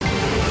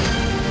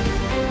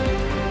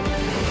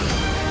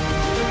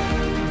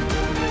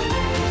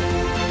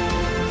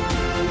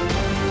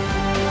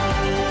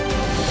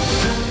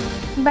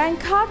Bank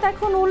খাত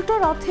এখন উল্টো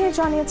রথে,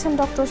 জানিয়েছেন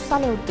ডক্টর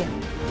সালেউদ্দিন।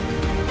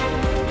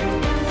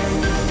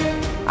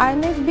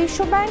 আইএমএফ বিশ্ব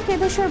ব্যাংক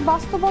এদেশের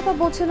বাস্তবতা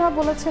বোঝে না,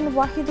 বলেছেন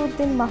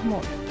ওয়াহিদউদ্দিন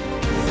মাহমুদ।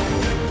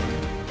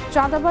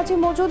 চাঁদাবাজি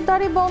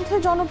মজুতদারি বন্ধে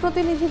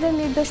জনপ্রতিনিধিদের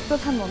নির্দেশ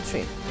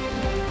প্রধানমন্ত্রীর।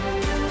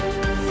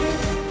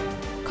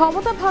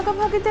 ক্ষমতা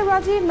ভাগাভাগিতে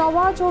রাজি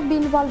নওয়াজ ও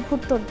বিলওয়াল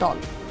ভুট্টোর দল।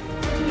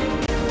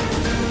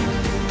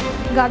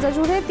 গাজা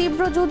জুড়ে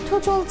তীব্র যুদ্ধ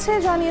চলছে,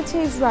 জানিয়েছে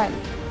ইসরায়েল।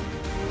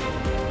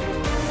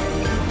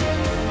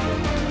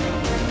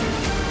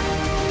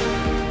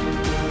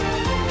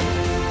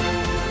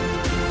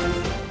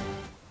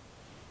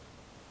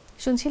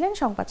 শুনছিলেন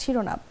সংবাদ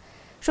শিরোনাম।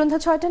 সন্ধ্যা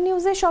 ৬টা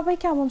নিউজে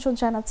সবাইকে আমন্ত্রণ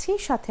জানাচ্ছি,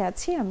 সাথে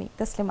আছি আমি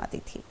তাসলিমা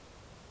তিথি।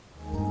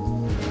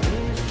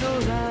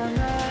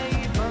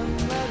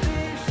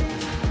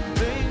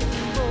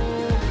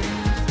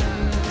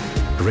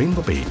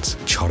 রেইনবো পেইন্টস,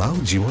 ছড়াও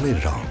জীবনের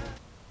রং।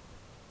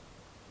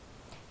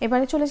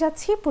 এবারে চলে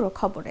যাচ্ছি পুরো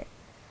খবরে।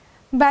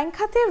 ব্যাংক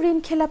খাতে ঋণ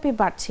খেলাপি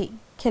বাড়ছে।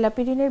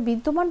 খেলাপি ঋণের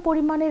বিদ্যমান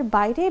পরিমাণের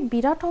বাইরে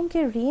বিরাট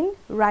অঙ্কের ঋণ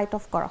রাইট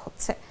অফ করা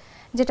হচ্ছে,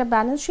 যেটা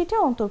ব্যালেন্স শিটে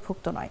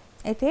অন্তর্ভুক্ত নয়।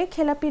 এতে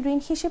খেলাপি ঋণ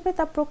হিসেবে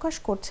তা প্রকাশ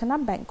করছে না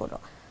ব্যাংকগুলো।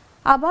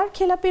 আবার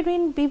খেলাপি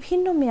ঋণ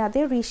বিভিন্ন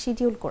মেয়াদে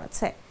রিশিডিউল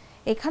করেছে,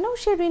 এখানেও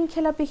সে ঋণ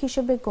খেলাপি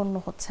হিসেবে গণ্য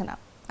হচ্ছে না।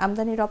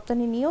 আমদানি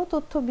রপ্তানি নিয়েও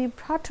তথ্য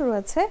বিভ্রাট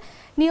রয়েছে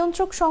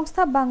নিয়ন্ত্রক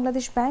সংস্থা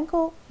বাংলাদেশ ব্যাংক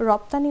ও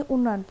রপ্তানি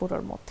উন্নয়ন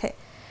ব্যুরোর মধ্যে।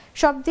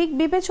 সব দিক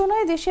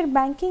বিবেচনায় দেশের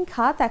ব্যাংকিং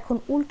খাত এখন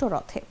উল্টো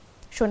রথে।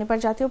 শনিবার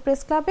জাতীয়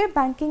প্রেস ক্লাবে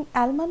ব্যাংকিং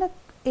অ্যালমানাক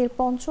এর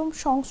 ৫ম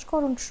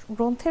সংস্করণ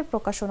গ্রন্থের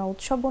প্রকাশনা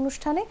উৎসব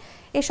অনুষ্ঠানে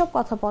এসব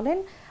কথা বলেন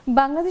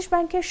বাংলাদেশ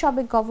ব্যাংকের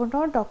সাবেক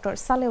গভর্নর ডক্টর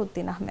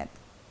সালেউদ্দিন আহমেদ।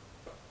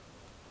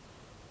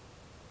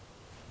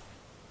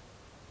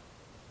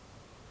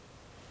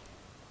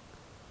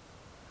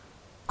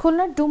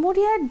 খুলনার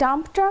ডুমুরিয়ায়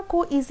ডাম্প ট্রাক ও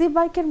ইজি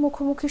বাইকের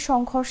মুখোমুখি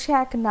সংঘর্ষে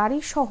এক নারী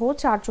সহ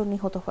 ৪ জন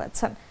নিহত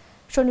হয়েছেন।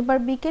 শনিবার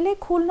বিকেলে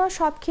খুলনা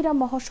সাতক্ষীরা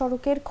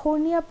মহাসড়কের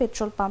খোরনিয়া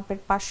পেট্রোল পাম্পের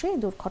পাশে এই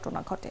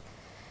দুর্ঘটনা ঘটে।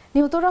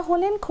 নিহতরা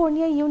হলেন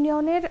খোরনিয়া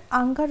ইউনিয়নের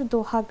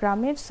আঙ্গারদোহা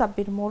গ্রামের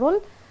সাব্বির মোড়ল,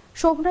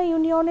 শোভনা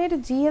ইউনিয়নের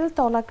জিএল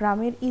তলা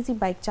গ্রামের ইজি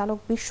বাইক চালক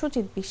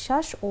বিশ্বজিৎ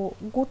বিশ্বাস ও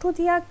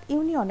গুটুদিয়া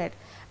ইউনিয়নের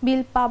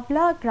বিল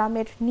পাবলা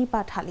গ্রামের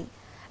নিপা ঢালি।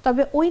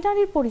 তবে ওই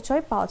নারীর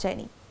পরিচয় পাওয়া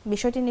যায়নি।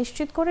 বিষয়টি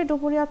নিশ্চিত করে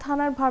ডুমুরিয়া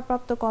থানার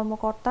ভারপ্রাপ্ত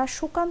কর্মকর্তা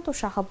সুকান্ত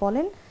সাহা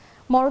বলেন,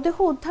 মরদেহ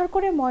উদ্ধার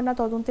করে ময়না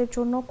তদন্তের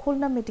জন্য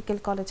খুলনা মেডিকেল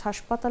কলেজ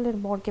হাসপাতালের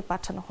মর্গে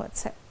পাঠানো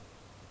হয়েছে।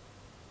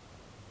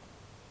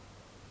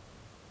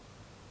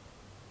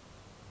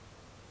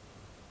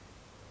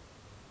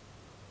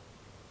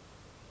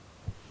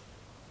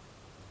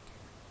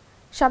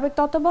 সাবেক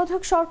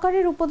তত্ত্বাবধায়ক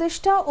সরকারের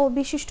উপদেষ্টা ও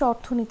বিশিষ্ট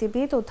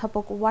অর্থনীতিবিদ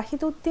অধ্যাপক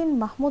ওয়াহিদউদ্দিন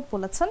মাহমুদ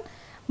বলেছেন,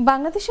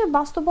 বাংলাদেশের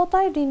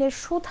বাস্তবতায় ঋণের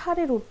সুদ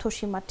হারের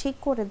ঊর্ধ্বসীমা ঠিক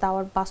করে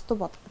দেওয়ার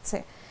বাস্তবতা আছে,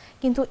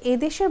 কিন্তু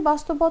এদেশের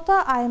বাস্তবতা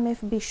আইএমএফ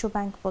বিশ্ব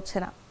ব্যাংক বোঝে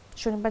না।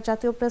 শনিবার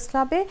জাতীয় প্রেস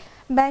ক্লাবে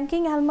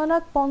ব্যাংকিং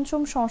অ্যালমানাক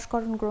 ৫ম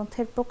সংস্করণ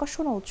গ্রন্থের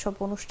প্রকাশনা উৎসব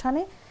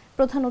অনুষ্ঠানে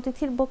প্রধান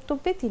অতিথির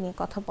বক্তব্যে তিনি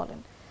কথা বলেন।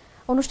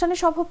 অনুষ্ঠানে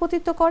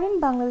সভাপতিত্ব করেন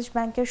বাংলাদেশ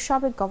ব্যাংকের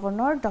সাবেক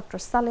গভর্নর ডক্টর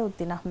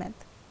সালেউদ্দিন আহমেদ।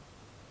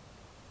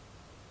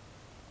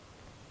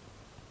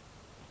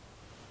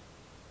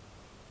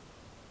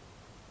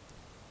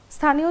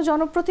 স্থানীয়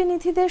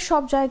জনপ্রতিনিধিদের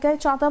সব জায়গায়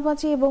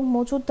চাঁদাবাজি এবং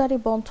মজুতদারি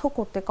বন্ধ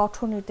করতে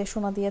কঠোর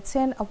নির্দেশনা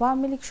দিয়েছেন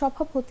আওয়ামী লীগ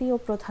সভাপতি ও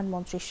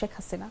প্রধানমন্ত্রী শেখ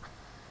হাসিনা।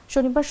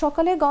 শনিবার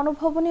সকালে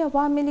গণভবনে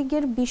আওয়ামী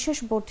লীগের বিশেষ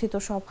বর্ধিত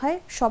সভায়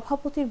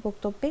সভাপতির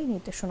বক্তব্যে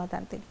নির্দেশনা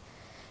দেন তিনি।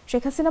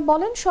 শেখ হাসিনা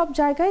বলেন, সব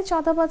জায়গায়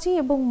চাঁদাবাজি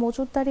এবং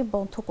মজুতদারি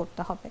বন্ধ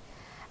করতে হবে।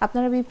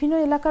 আপনারা বিভিন্ন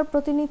এলাকার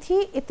প্রতিনিধি,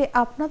 এতে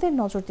আপনাদের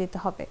নজর দিতে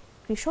হবে।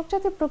 কৃষক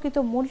যাতে প্রকৃত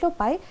মূল্য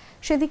পায়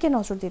সেদিকে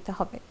নজর দিতে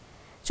হবে।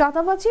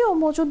 চাঁদাবাজি ও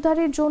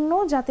মজুতদারির জন্য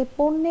যাতে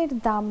পণ্যের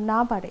দাম না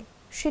বাড়ে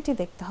সেটি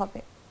দেখতে হবে।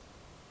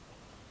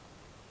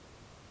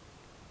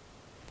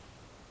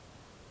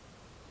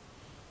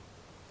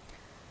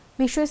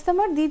 বিশ্ব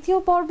ইজতেমার দ্বিতীয়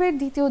পর্বের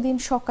দ্বিতীয় দিন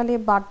সকালে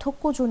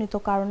বার্ধক্যজনিত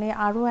কারণে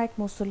আরও এক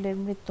মুসল্লির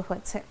মৃত্যু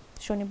হয়েছে।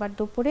 শনিবার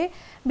দুপুরে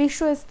বিশ্ব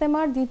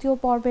ইজতেমার দ্বিতীয়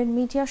পর্বের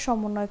মিডিয়া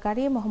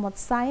সমন্বয়কারী মোহাম্মদ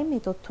সাইম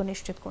এই তথ্য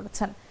নিশ্চিত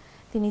করেছেন।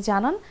 তিনি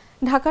জানান,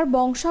 ঢাকার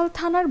বংশাল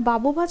থানার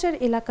বাবুবাজার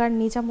এলাকার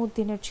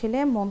নিজামুদ্দিনের ছেলে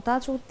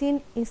মমতাজ উদ্দিন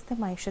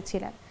ইজতেমা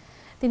এসেছিলেন।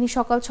 তিনি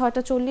সকাল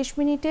 ৬টা ৪০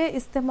 মিনিটে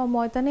ইজতেমা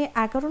ময়দানে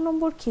 ১১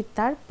 নম্বর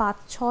খিত্তার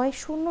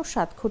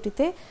 ৫৬০৭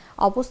 খুঁটিতে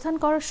অবস্থান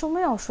করার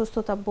সময়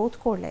অসুস্থতা বোধ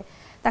করলে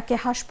তাকে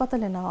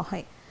হাসপাতালে নেওয়া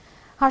হয়।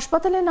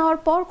 হাসপাতালে নেওয়ার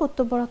পর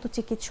কর্তব্যরত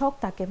চিকিৎসক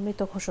তাকে মৃত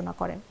ঘোষণা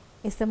করেন।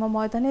 ইজতেমা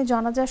ময়দানে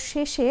জানাজা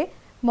শেষে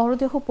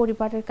মরদেহ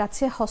পরিবারের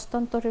কাছে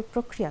হস্তান্তরের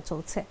প্রক্রিয়া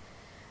চলছে।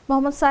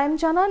 মোহাম্মদ সাইম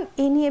জানান,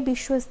 এ নিয়ে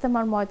বিশ্ব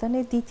ইজতেমার ময়দানে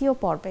দ্বিতীয়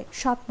পর্বে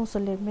 ৭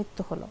 মুসল্লির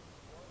মৃত্যু হল।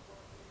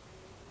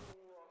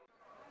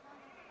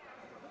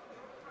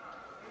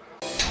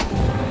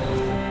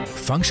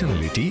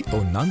 ফাংশনালিটি ও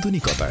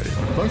নান্দনিকতার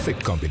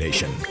পারফেক্ট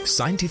কম্বিনেশন,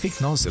 সায়েন্টিফিক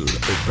নজল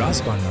ও ব্রাস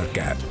বার্নার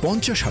ক্যাপ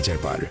 ৫০,০০০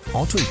 বার,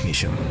 অটো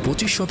ইগনিশন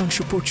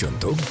 ২৫%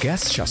 পর্যন্ত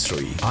গ্যাস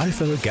সাশ্রয়ী,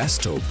 আরএফএল গ্যাস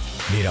স্টোভ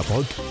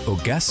নিরাপদ ও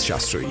গ্যাস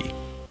সাশ্রয়ী।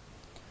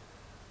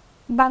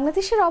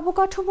 বাংলাদেশের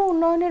অবকাঠামো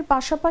উন্নয়নের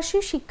পাশাপাশি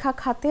শিক্ষা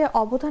খাতে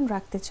অবদান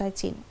রাখতে চায়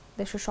চীন।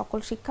 দেশের সকল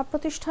শিক্ষা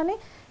প্রতিষ্ঠানে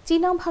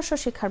চীনা ভাষা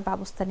শেখার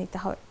ব্যবস্থা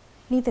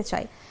নিতে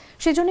চায়।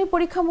 সেজন্যই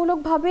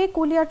পরীক্ষামূলকভাবে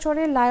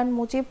কুলিয়ারচরের lion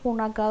Mujib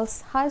Mona girls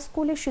high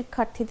স্কুলের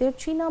শিক্ষার্থীদের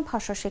চীনা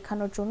ভাষা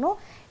শেখানোর জন্য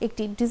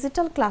একটি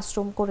ডিজিটাল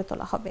ক্লাসরুম গড়ে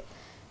তোলা হবে।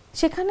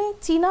 সেখানে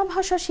চীনা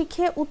ভাষা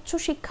শিখে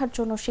উচ্চশিক্ষার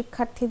জন্য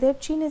শিক্ষার্থীদের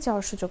চীনে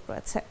যাওয়ার সুযোগ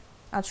রয়েছে।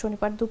 আজ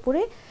শনিবার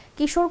দুপুরে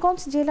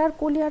কিশোরগঞ্জ জেলার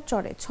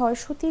কুলিয়ারচরে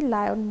 ৬০০টি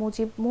lion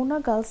Mujib Mona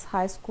girls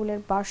high স্কুলের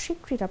বার্ষিক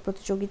ক্রীড়া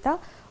প্রতিযোগিতা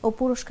ও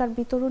পুরস্কার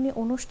বিতরণী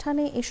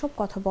অনুষ্ঠানে এসব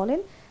কথা বলেন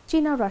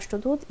চীনা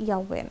রাষ্ট্রদূত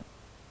ইয়াওয়েন।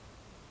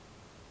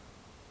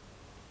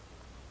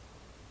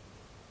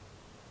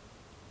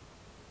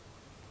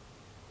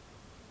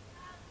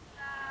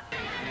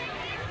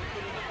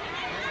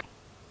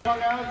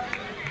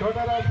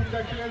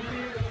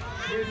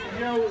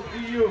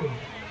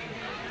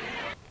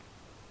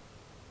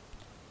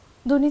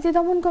 দুর্নীতি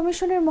দমন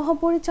কমিশনের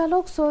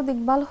মহাপরিচালক সৈয়দ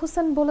ইকবাল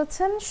হোসেন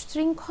বলেছেন,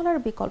 শৃঙ্খলার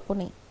বিকল্প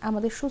নেই।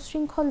 আমাদের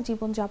সুশৃঙ্খল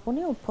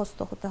জীবনযাপনে অভ্যস্ত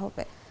হতে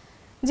হবে।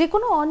 যে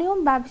কোনো অনিয়ম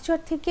ব্যভিচার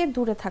থেকে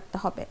দূরে থাকতে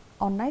হবে,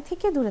 অন্যায়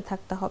থেকে দূরে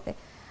থাকতে হবে,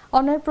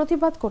 অন্যায়ের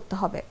প্রতিবাদ করতে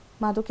হবে,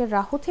 মাদকের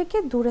রাহু থেকে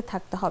দূরে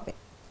থাকতে হবে।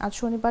 আজ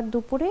শনিবার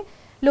দুপুরে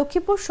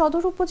লক্ষ্মীপুর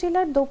সদর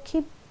উপজেলার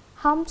দক্ষিণ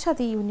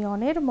হামছাদি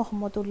ইউনিয়নের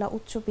মোহাম্মদুল্লাহ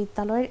উচ্চ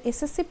বিদ্যালয়ের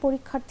এসএসসি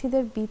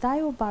পরীক্ষার্থীদের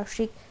বিদায় ও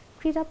বার্ষিক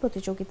ক্রীড়া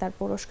প্রতিযোগিতার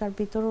পুরস্কার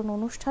বিতরণ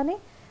অনুষ্ঠানে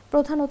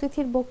প্রধান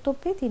অতিথির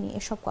বক্তব্যে তিনি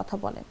এসব কথা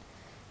বলেন।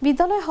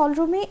 বিদ্যালয়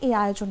হলরুমে এই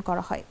আয়োজন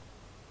করা হয়।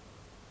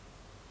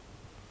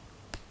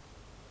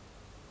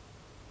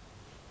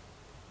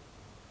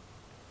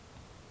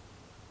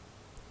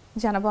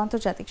 জানাবো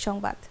আন্তর্জাতিক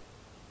সংবাদ।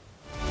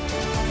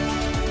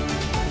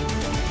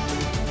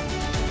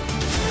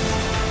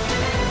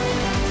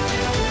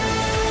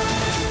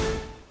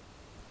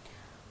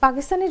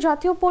 পাকিস্তানের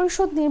জাতীয়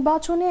পরিষদ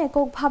নির্বাচনে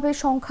এককভাবে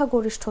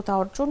সংখ্যাগরিষ্ঠতা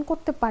অর্জন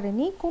করতে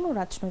পারেনি কোনো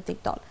রাজনৈতিক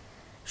দল।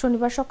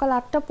 শনিবার সকাল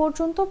 ৮টা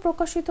পর্যন্ত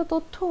প্রকাশিত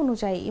তথ্য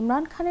অনুযায়ী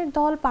ইমরান খানের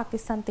দল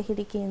পাকিস্তান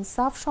তেহরিকে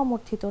ইনসাফ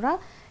সমর্থিতরা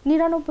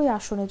 ৯৯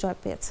 আসনে জয়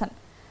পেয়েছেন।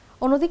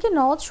 অন্যদিকে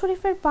নওয়াজ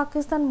শরীফের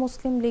পাকিস্তান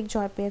মুসলিম লীগ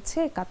জয় পেয়েছে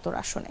 ৭১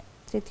 আসনে।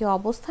 তৃতীয়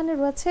অবস্থানে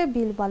রয়েছে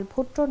বিলবাল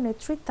ভুট্টোর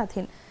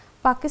নেতৃত্বাধীন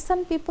পাকিস্তান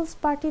পিপলস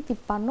পার্টি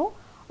 ৫৩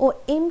 ও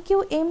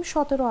MQM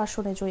 ১৭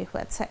 আসনে জয়ী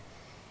হয়েছে।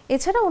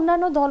 এছাড়া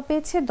অন্যান্য দল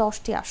পেয়েছে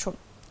 ১০টি আসন।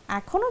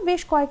 এখনও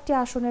বেশ কয়েকটি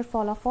আসনের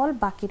ফলাফল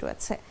বাকি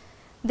রয়েছে।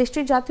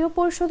 দেশটির জাতীয়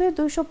পরিষদে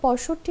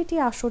 ২৬৫টি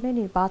আসনে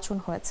নির্বাচন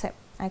হয়েছে।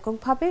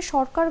 এককভাবে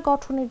সরকার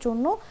গঠনের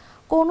জন্য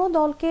কোনো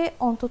দলকে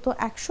অন্তত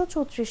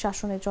 ১৩৪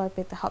 আসনে জয়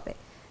পেতে হবে,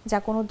 যা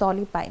কোনো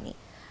দলই পায়নি।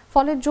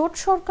 ফলে জোট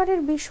সরকারের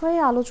বিষয়ে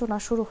আলোচনা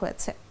শুরু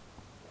হয়েছে।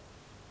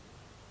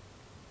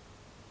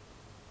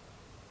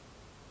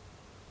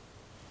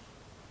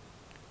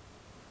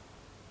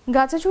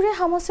 গাজা জুড়ে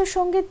হামাসের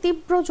সঙ্গে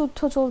তীব্র যুদ্ধ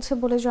চলছে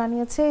বলে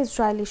জানিয়েছে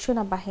ইসরায়েলি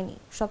সেনাবাহিনী।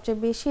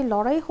 সবচেয়ে বেশি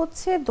লড়াই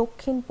হচ্ছে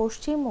দক্ষিণ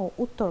পশ্চিম ও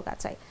উত্তর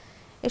গাজায়।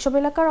 এসব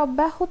এলাকার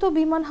অব্যাহত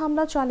বিমান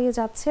হামলা চালিয়ে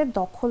যাচ্ছে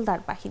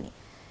দখলদার বাহিনী।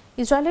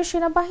 ইসরায়েলের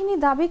সেনাবাহিনী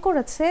দাবি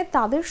করেছে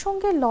তাদের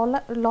সঙ্গে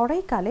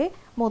লড়াইকালে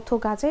মধ্য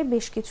গাজায়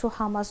বেশ কিছু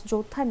হামাস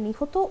যোদ্ধা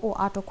নিহত ও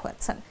আটক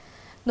হয়েছেন।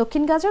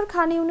 দক্ষিণ গাজার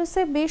খান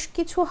ইউনিসে বেশ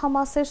কিছু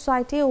হামাসের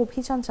সাইটে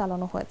অভিযান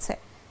চালানো হয়েছে।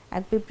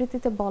 এক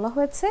বিবৃতিতে বলা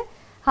হয়েছে,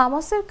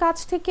 হামাসের কাছ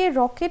থেকে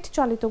রকেট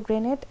চালিত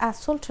গ্রেনেড,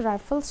 অ্যাসল্ট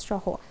রাইফেলস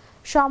সহ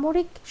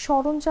সামরিক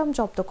সরঞ্জাম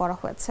জব্দ করা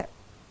হয়েছে।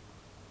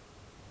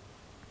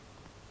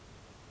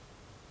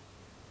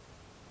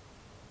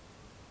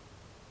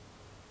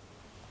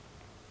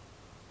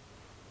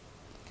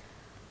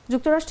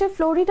 যুক্তরাষ্ট্রের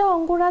ফ্লোরিডা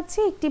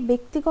অঙ্গরাজ্যে একটি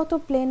ব্যক্তিগত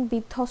প্লেন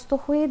বিধ্বস্ত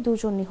হয়ে ২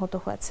 জন নিহত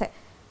হয়েছে।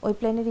 ওই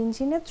প্লেনের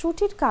ইঞ্জিনের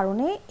ত্রুটির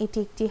কারণে এটি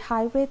একটি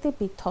হাইওয়েতে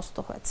বিধ্বস্ত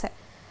হয়েছে।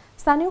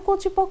 স্থানীয়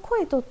কর্তৃপক্ষ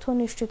এই তথ্য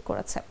নিশ্চিত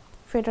করেছে।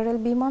 ফেডারেল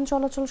বিমান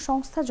চলাচল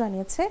সংস্থা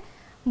জানিয়েছে,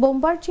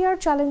 বোম্বার্ডিয়ার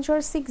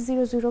চ্যালেঞ্জার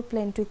 600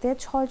 প্লেনটিতে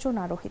 ৬ জন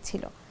আরোহী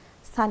ছিল।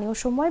 স্থানীয়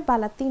সময়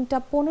বেলা ৩টা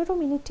 ১৫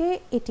 মিনিটে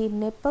এটি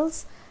নেপলস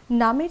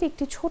নামের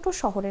একটি ছোট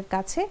শহরের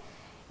কাছে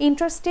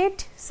ইন্টারস্টেট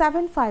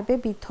 75-এ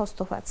বিধ্বস্ত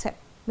হয়েছে।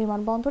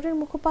 বিমানবন্দরের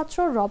মুখপাত্র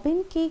রবিন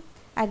কিক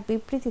এক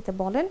বিবৃতিতে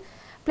বলেন,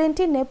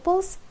 প্লেনটি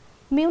নেপলস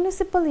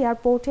মিউনিসিপ্যাল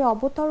এয়ারপোর্টে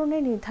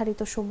অবতরণের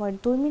নির্ধারিত সময়ের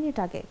 ২ মিনিট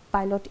আগে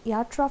পাইলট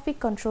এয়ার ট্রাফিক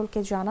কন্ট্রোলকে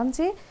জানান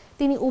যে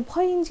তিনি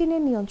উভয়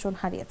ইঞ্জিনের নিয়ন্ত্রণ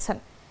হারিয়েছেন।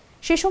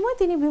 সে সময়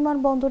তিনি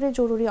বিমানবন্দরে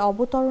জরুরি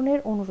অবতরণের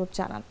অনুরোধ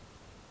জানান।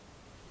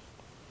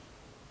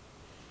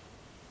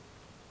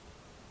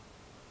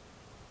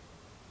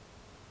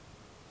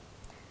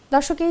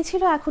 দর্শক, এই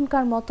ছিল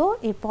এখনকার মতো।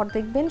 এরপর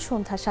দেখবেন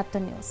সন্ধ্যা ৭টা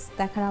নিউজ।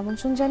 দেখার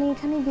আমন্ত্রণ জানিয়ে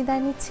এখানেই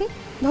বিদায় নিচ্ছি।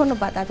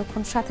 ধন্যবাদ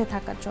এতক্ষণ সাথে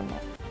থাকার জন্য।